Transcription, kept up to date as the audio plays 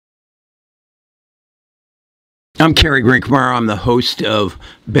I'm Kerry Grinkmeyer. I'm the host of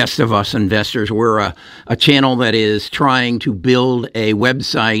Best of Us Investors. We're a channel that is trying to build a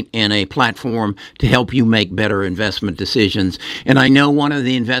website and a platform to help you make better investment decisions. And I know one of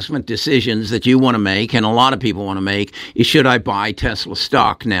the investment decisions that you want to make, and a lot of people want to make, is should I buy Tesla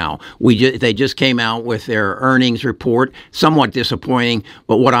stock now? They just came out with their earnings report, somewhat disappointing,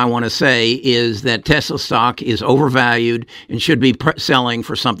 but what I want to say is that Tesla stock is overvalued and should be selling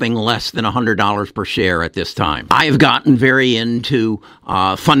for something less than $100 per share at this time. I have gotten very into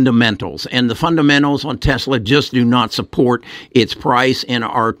fundamentals, and the fundamentals on Tesla just do not support its price and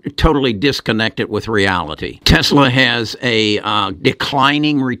are totally disconnected with reality. Tesla has a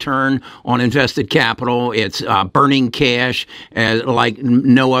declining return on invested capital. It's burning cash like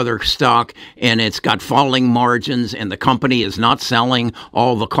no other stock, and it's got falling margins, and the company is not selling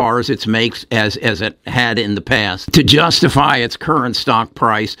all the cars it makes as it had in the past. To justify its current stock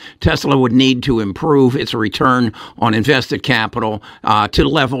price, Tesla would need to improve its return on invested capital to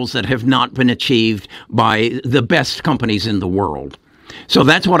levels that have not been achieved by the best companies in the world. So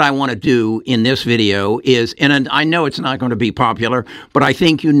that's what I want to do in this video and I know it's not going to be popular, but I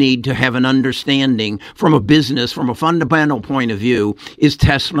think you need to have an understanding from a fundamental point of view. Is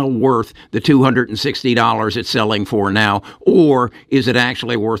Tesla worth the $260 it's selling for now, or is it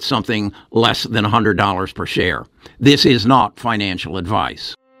actually worth something less than $100 per share? This is not financial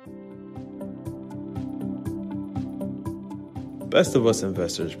advice. Best of Us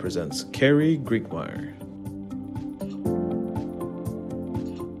Investors presents Kerry Grinkmeyer.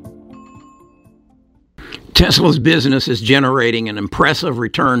 Tesla's business is generating an impressive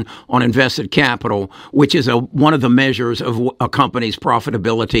return on invested capital, which is one of the measures of a company's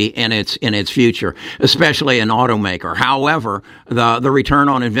profitability and its future, especially an automaker. However, the return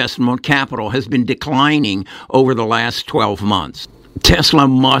on investment capital has been declining over the last 12 months. Tesla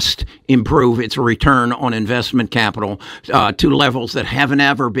must improve its return on investment capital to levels that haven't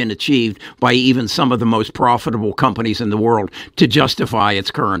ever been achieved by even some of the most profitable companies in the world to justify its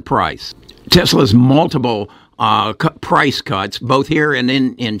current price. Tesla's multiple price cuts, both here and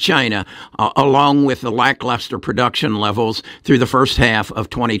in China, along with the lackluster production levels through the first half of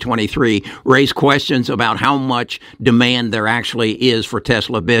 2023, raise questions about how much demand there actually is for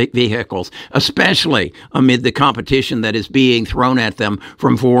Tesla vehicles, especially amid the competition that is being thrown at them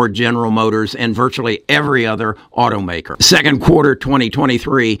from Ford, General Motors, and virtually every other automaker. Second quarter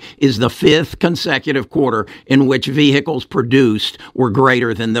 2023 is the fifth consecutive quarter in which vehicles produced were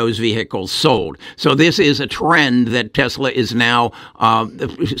greater than those vehicles sold. So this is a trend that Tesla is now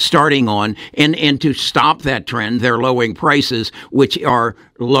starting on, and to stop that trend, they're lowering prices, which are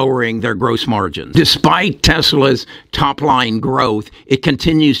lowering their gross margins. Despite Tesla's top-line growth, it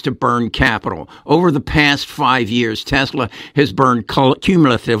continues to burn capital. Over the past 5 years, Tesla has burned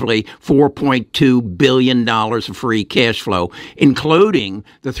cumulatively $4.2 billion of free cash flow, including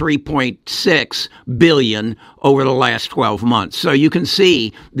the $3.6 billion over the last 12 months. So you can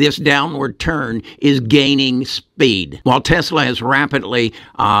see this downward turn is gaining speed. While Tesla has rapidly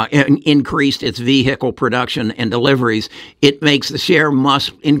increased its vehicle production and deliveries, it makes the share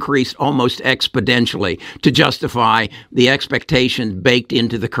must increase almost exponentially to justify the expectations baked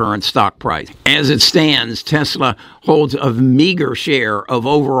into the current stock price. As it stands, Tesla holds a meager share of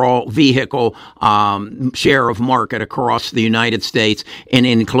overall vehicle share of market across the United States and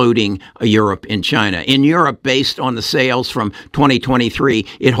including Europe and China. In Europe, based on the sales from 2023,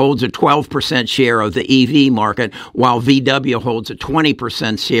 it holds a 12% share of the EV market, while VW holds a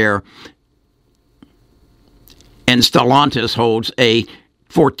 20% share and Stellantis holds a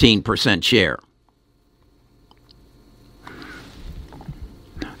 14% share.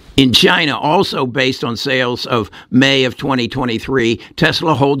 In China, also based on sales of May of 2023,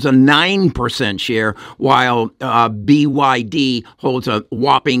 Tesla holds a 9% share, while BYD holds a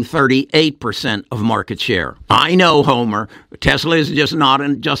whopping 38% of market share. I know, Homer, Tesla is just not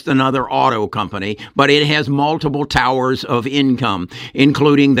just another auto company, but it has multiple towers of income,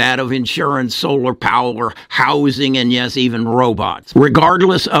 including that of insurance, solar power, housing, and yes, even robots.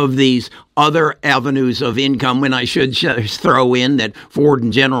 Regardless of these other avenues of income, when I should throw in that Ford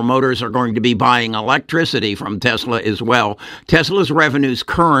and General Motors are going to be buying electricity from Tesla as well. Tesla's revenues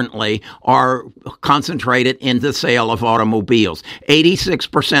currently are concentrated in the sale of automobiles.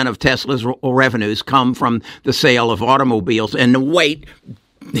 86% of Tesla's revenues come from the sale of automobiles. And wait,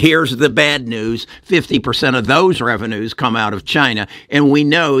 Here's the bad news. 50% of those revenues come out of China. And we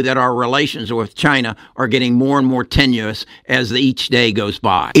know that our relations with China are getting more and more tenuous as each day goes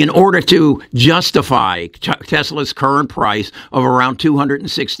by. In order to justify Tesla's current price of around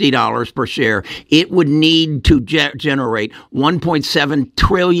 $260 per share, it would need to generate $1.7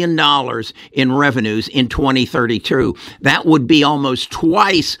 trillion in revenues in 2032. That would be almost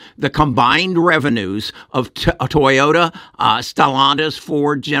twice the combined revenues of Toyota, Stellantis,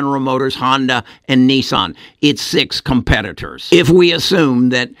 Ford, General Motors, Honda, and Nissan. Its 6 competitors. If we assume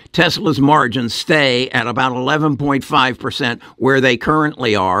that Tesla's margins stay at about 11.5% where they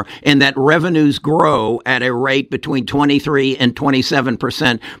currently are, and that revenues grow at a rate between 23 and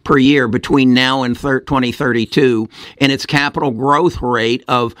 27% per year between now and 2032, and its capital growth rate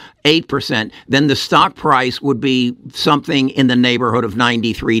of 8%, then the stock price would be something in the neighborhood of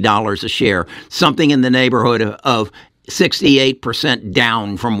 $93 a share, something in the neighborhood of 68%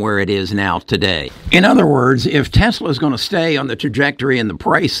 down from where it is now today. In other words, if Tesla is going to stay on the trajectory and the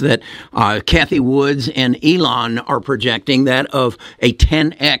price that Cathie Woods and Elon are projecting, that of a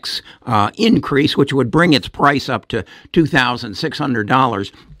 10x increase, which would bring its price up to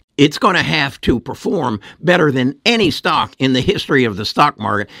 $2,600, it's going to have to perform better than any stock in the history of the stock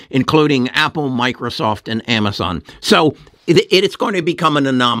market, including Apple, Microsoft, and Amazon. So it's going to become an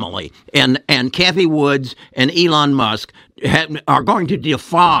anomaly. And Cathie Woods and Elon Musk are going to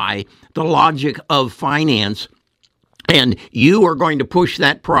defy the logic of finance. And you are going to push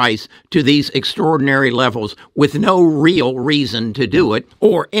that price to these extraordinary levels with no real reason to do it,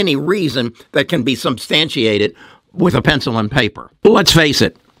 or any reason that can be substantiated with a pencil and paper. Let's face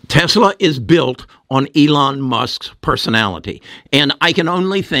it. Tesla is built on Elon Musk's personality. And I can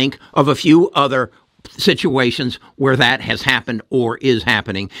only think of a few other situations where that has happened or is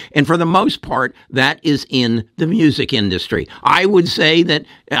happening. And for the most part, that is in the music industry. I would say that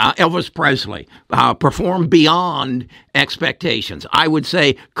Elvis Presley performed beyond expectations. I would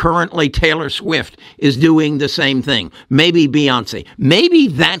say currently Taylor Swift is doing the same thing. Maybe Beyonce. Maybe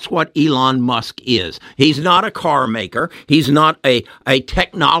that's what Elon Musk is. He's not a car maker. He's not a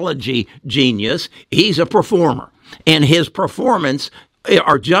technology genius. He's a performer. And his performance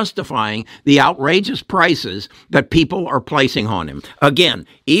are justifying the outrageous prices that people are placing on him. Again,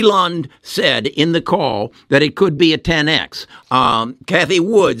 Elon said in the call that it could be a 10x. Cathie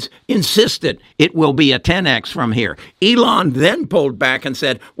Woods insisted it will be a 10x from here. Elon then pulled back and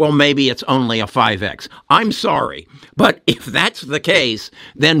said, well, maybe it's only a 5x. I'm sorry, but if that's the case,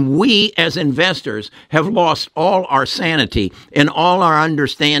 then we as investors have lost all our sanity and all our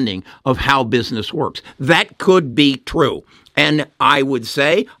understanding of how business works. That could be true. And I would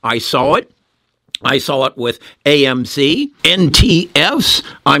say I saw it. I saw it with AMC, NTFs.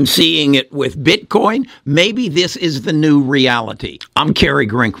 I'm seeing it with Bitcoin. Maybe this is the new reality. I'm Kerry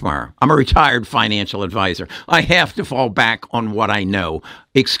Grinkmeyer. I'm a retired financial advisor. I have to fall back on what I know.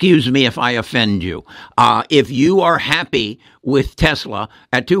 Excuse me if I offend you. If you are happy with Tesla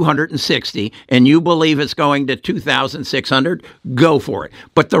at 260 and you believe it's going to 2,600, go for it.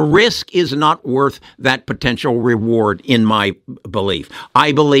 But the risk is not worth that potential reward, in my belief.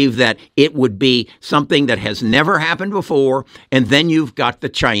 I believe that it would be something that has never happened before, and then you've got the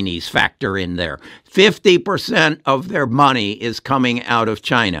Chinese factor in there. 50% of their money is coming out of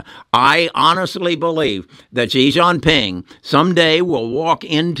China. I honestly believe that Xi Jinping someday will walk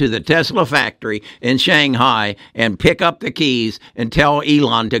into the Tesla factory in Shanghai and pick up the keys and tell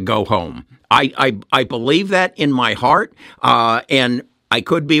Elon to go home. I believe that in my heart, and I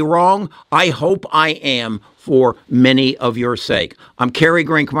could be wrong. I hope I am, for many of your sake. I'm Kerry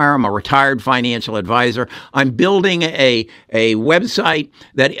Grinkmeyer. I'm a retired financial advisor. I'm building a website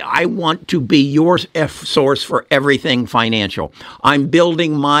that I want to be your source for everything financial. I'm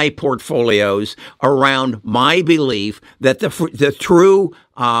building my portfolios around my belief that the true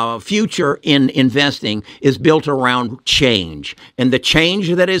future in investing is built around change. And the change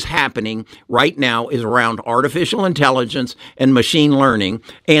that is happening right now is around artificial intelligence and machine learning.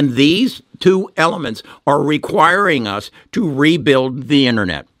 And these two elements are requiring us to rebuild the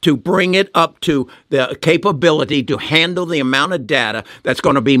internet, to bring it up to the capability to handle the amount of data that's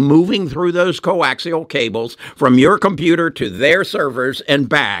going to be moving through those coaxial cables from your computer to their servers and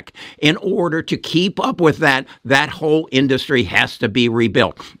back. In order to keep up with that whole industry has to be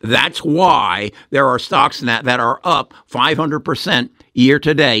rebuilt. That's why there are stocks that are up 500% year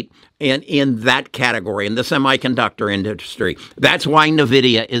to date in that category, in the semiconductor industry. That's why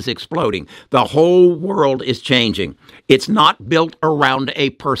NVIDIA is exploding. The whole world is changing. It's not built around a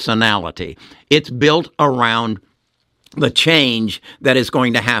personality. It's built around the change that is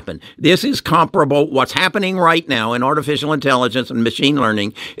going to happen. This is comparable. What's happening right now in artificial intelligence and machine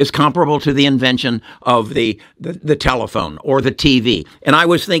learning is comparable to the invention of the telephone or the TV. And I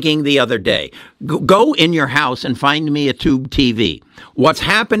was thinking the other day, go in your house and find me a tube TV. What's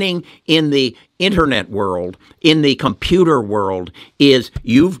happening in the internet world, in the computer world, is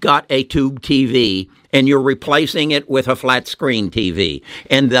you've got a tube TV and you're replacing it with a flat screen TV.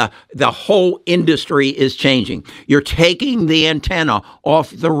 And the whole industry is changing. You're taking the antenna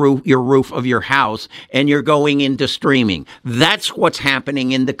off the roof, your roof of your house, and you're going into streaming. That's what's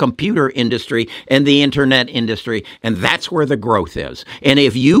happening in the computer industry and the internet industry, and that's where the growth is. And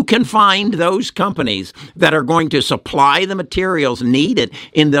if you can find those companies that are going to supply the materials needed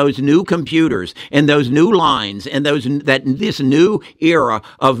in those new computers and those new lines and this new era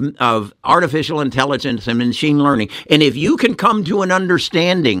of artificial intelligence and machine learning. And if you can come to an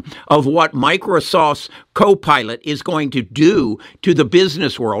understanding of what Microsoft's Copilot is going to do to the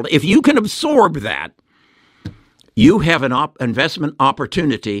business world, if you can absorb that, you have an investment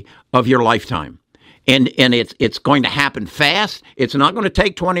opportunity of your lifetime. And it's going to happen fast. It's not going to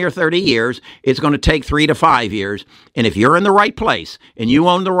take 20 or 30 years. It's going to take 3 to 5 years. And if you're in the right place and you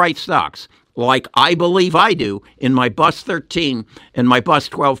own the right stocks, like I believe I do in my BUS 13 and my BUS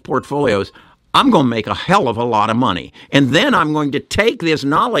 12 portfolios, I'm going to make a hell of a lot of money. And then I'm going to take this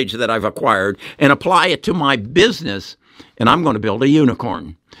knowledge that I've acquired and apply it to my business, and I'm going to build a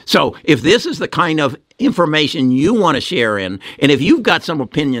unicorn. So if this is the kind of information you want to share in, and if you've got some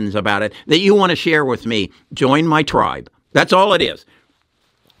opinions about it that you want to share with me, join my tribe. That's all it is.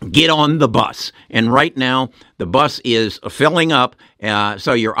 Get on the bus. And right now, the bus is filling up.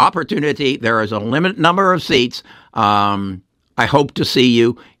 So your opportunity, there is a limited number of seats. I hope to see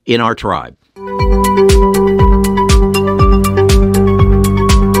you in our tribe.